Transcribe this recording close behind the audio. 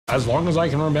As long as I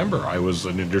can remember, I was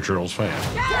a Ninja Turtles fan.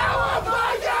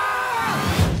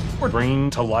 We're bringing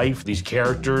to life these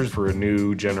characters for a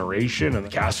new generation, and the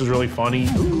cast is really funny.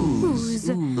 It's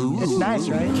nice,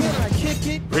 right? Can I kick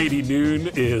it? Brady Noon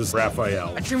is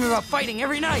Raphael. I dream about fighting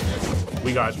every night.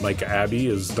 We got Micah Abbey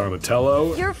as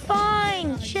Donatello. You're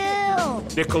fine, chill.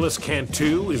 Nicolas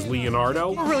Cantu is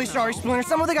Leonardo. We're really sorry, Splinter.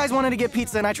 Some of the guys wanted to get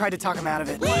pizza, and I tried to talk them out of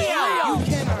it.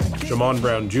 Shamon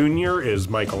Brown Jr. is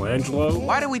Michelangelo.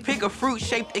 Why did we pick a fruit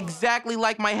shaped exactly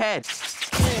like my head?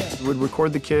 We would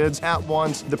record the kids at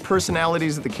once. The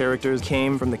personalities of the characters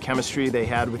came from the chemistry they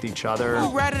had with each other. Who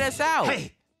ratted us out?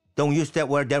 Hey, don't use that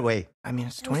word that way. I mean,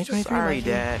 it's 2023. Sorry,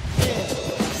 Dad.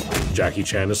 Jackie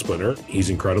Chan is Splinter. He's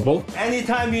incredible.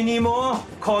 Anytime you need more,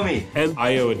 call me. And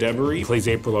Edebiri plays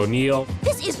April O'Neil.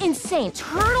 This is insane.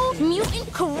 Turtle, mutant,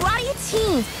 karate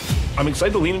team. I'm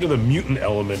excited to lean into the mutant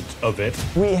element of it.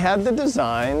 We had the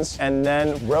designs and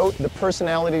then wrote the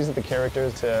personalities of the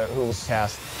characters to who was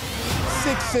cast.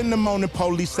 6 in the morning,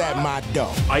 police at my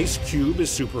door. Ice Cube is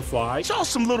Superfly. Y'all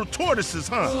some little tortoises,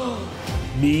 huh?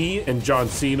 Me and John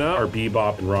Cena are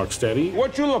Bebop and Rocksteady.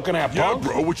 What you looking at, punk? Yeah,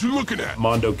 bro, what you looking at?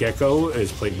 Mondo Gecko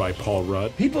is played by Paul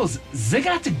Rudd. People's they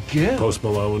got to give. Post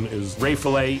Malone is Ray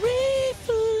Fillet.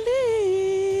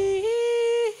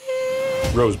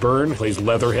 Rose Byrne plays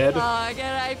Leatherhead.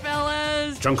 G'day,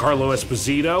 fellas. Giancarlo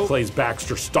Esposito plays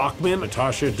Baxter Stockman.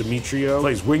 Natasia Demetriou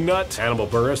plays Wingnut. Hannibal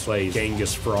Buress plays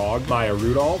Genghis Frog. Maya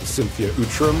Rudolph, Cynthia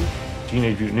Utram.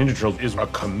 Teenage Mutant Ninja Turtles is a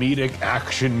comedic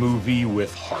action movie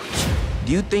with heart.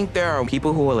 Do you think there are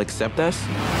people who will accept us?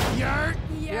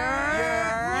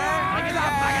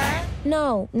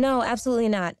 No, absolutely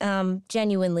not.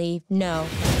 Genuinely, no.